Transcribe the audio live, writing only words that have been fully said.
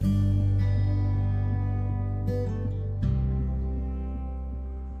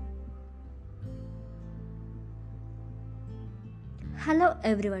Hello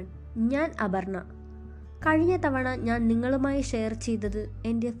everyone, ഞാൻ അപർണ. കഴിഞ്ഞ തവണ ഞാൻ നിങ്ങളുമായി ഷെയർ ചെയ്തത്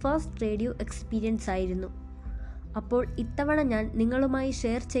എൻ്റെ ഫസ്റ്റ് റേഡിയോ എക്സ്പീരിയൻസ് ആയിരുന്നു. അപ്പോൾ ഇത്തവണ ഞാൻ നിങ്ങളുമായി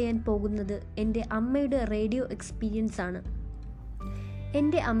ഷെയർ ചെയ്യാൻ പോകുന്നത് എൻ്റെ അമ്മയുടെ റേഡിയോ എക്സ്പീരിയൻസ് ആണ്.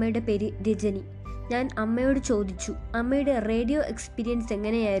 എൻ്റെ അമ്മയുടെ പേര് രജനി. ഞാൻ അമ്മയോട് ചോദിച്ചു അമ്മയുടെ റേഡിയോ എക്സ്പീരിയൻസ്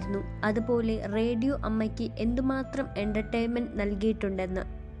എങ്ങനെയായിരുന്നു, അതുപോലെ റേഡിയോ അമ്മയ്ക്ക് എന്തുമാത്രം എൻ്റർടൈൻമെൻറ്റ് നൽകിയിട്ടുണ്ടെന്ന്.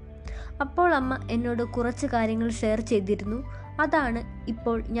 അപ്പോൾ അമ്മ എന്നോട് കുറച്ച് കാര്യങ്ങൾ ഷെയർ ചെയ്തിരുന്നു. അതാണ്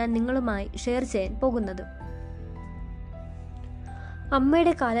ഇപ്പോൾ ഞാൻ നിങ്ങളുമായി ഷെയർ ചെയ്യാൻ പോകുന്നത്.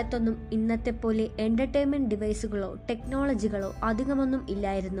 അമ്മയുടെ കാലത്തൊന്നും ഇന്നത്തെ പോലെ എൻ്റർടൈൻമെൻറ്റ് ഡിവൈസുകളോ ടെക്നോളജികളോ അധികമൊന്നും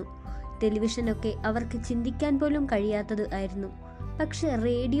ഇല്ലായിരുന്നു. ടെലിവിഷനൊക്കെ അവർക്ക് ചിന്തിക്കാൻ പോലും കഴിയാത്തത് ആയിരുന്നു. പക്ഷെ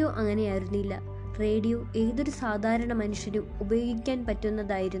റേഡിയോ അങ്ങനെയായിരുന്നില്ല. റേഡിയോ ഏതൊരു സാധാരണ മനുഷ്യനും ഉപയോഗിക്കാൻ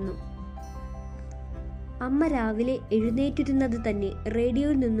പറ്റുന്നതായിരുന്നു. അമ്മ രാവിലെ എഴുന്നേറ്റിരുന്നത് തന്നെ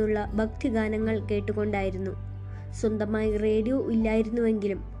റേഡിയോയിൽ നിന്നുള്ള ഭക്തിഗാനങ്ങൾ കേട്ടുകൊണ്ടായിരുന്നു. സ്വന്തമായി റേഡിയോ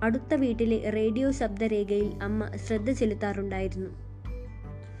ഇല്ലായിരുന്നുവെങ്കിലും അടുത്ത വീട്ടിലെ റേഡിയോ ശബ്ദരേഖയിൽ അമ്മ ശ്രദ്ധ ചെലുത്താറുണ്ടായിരുന്നു.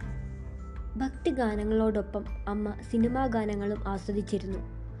 ഭക്തിഗാനങ്ങളോടൊപ്പം അമ്മ സിനിമാ ഗാനങ്ങളും ആസ്വദിച്ചിരുന്നു.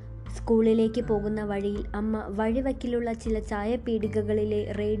 സ്കൂളിലേക്ക് പോകുന്ന വഴിയിൽ അമ്മ വഴിവക്കിലുള്ള ചില ചായപ്പീടികകളിലെ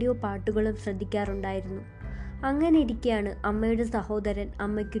റേഡിയോ പാട്ടുകളും ശ്രദ്ധിക്കാറുണ്ടായിരുന്നു. അങ്ങനെ ഇരിക്കെയാണ് അമ്മയുടെ സഹോദരൻ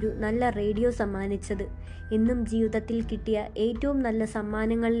അമ്മയ്ക്കൊരു നല്ല റേഡിയോ സമ്മാനിച്ചത്. ഇന്നും ജീവിതത്തിൽ കിട്ടിയ ഏറ്റവും നല്ല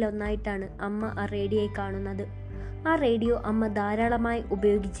സമ്മാനങ്ങളിലൊന്നായിട്ടാണ് അമ്മ ആ റേഡിയോയെ കാണുന്നത്. ആ റേഡിയോ അമ്മ ധാരാളമായി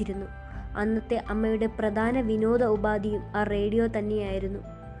ഉപയോഗിച്ചിരുന്നു. അന്നത്തെ അമ്മയുടെ പ്രധാന വിനോദ ഉപാധിയും ആ റേഡിയോ തന്നെയായിരുന്നു.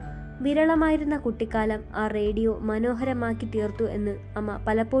 വിരളമായിരുന്ന കുട്ടിക്കാലം ആ റേഡിയോ മനോഹരമാക്കി തീർത്തു എന്ന് അമ്മ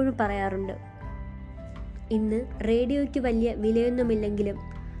പലപ്പോഴും പറയാറുണ്ട്. ഇന്ന് റേഡിയോയ്ക്ക് വലിയ വിലയൊന്നുമില്ലെങ്കിലും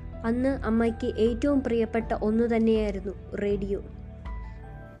അന്ന് അമ്മയ്ക്ക് ഏറ്റവും പ്രിയപ്പെട്ട ഒന്നു തന്നെയായിരുന്നു റേഡിയോ.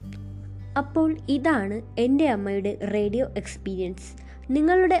 അപ്പോൾ ഇതാണ് എൻ്റെ അമ്മയുടെ റേഡിയോ എക്സ്പീരിയൻസ്.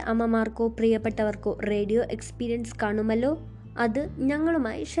 നിങ്ങളുടെ അമ്മമാർക്കോ പ്രിയപ്പെട്ടവർക്കോ റേഡിയോ എക്സ്പീരിയൻസ് കാണുമല്ലോ, അത്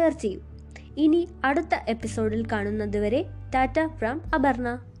ഞങ്ങളുമായി ഷെയർ ചെയ്യൂ. ഇനി അടുത്ത എപ്പിസോഡിൽ കാണുന്നതുവരെ ടാറ്റ ഫ്രം അപർണ.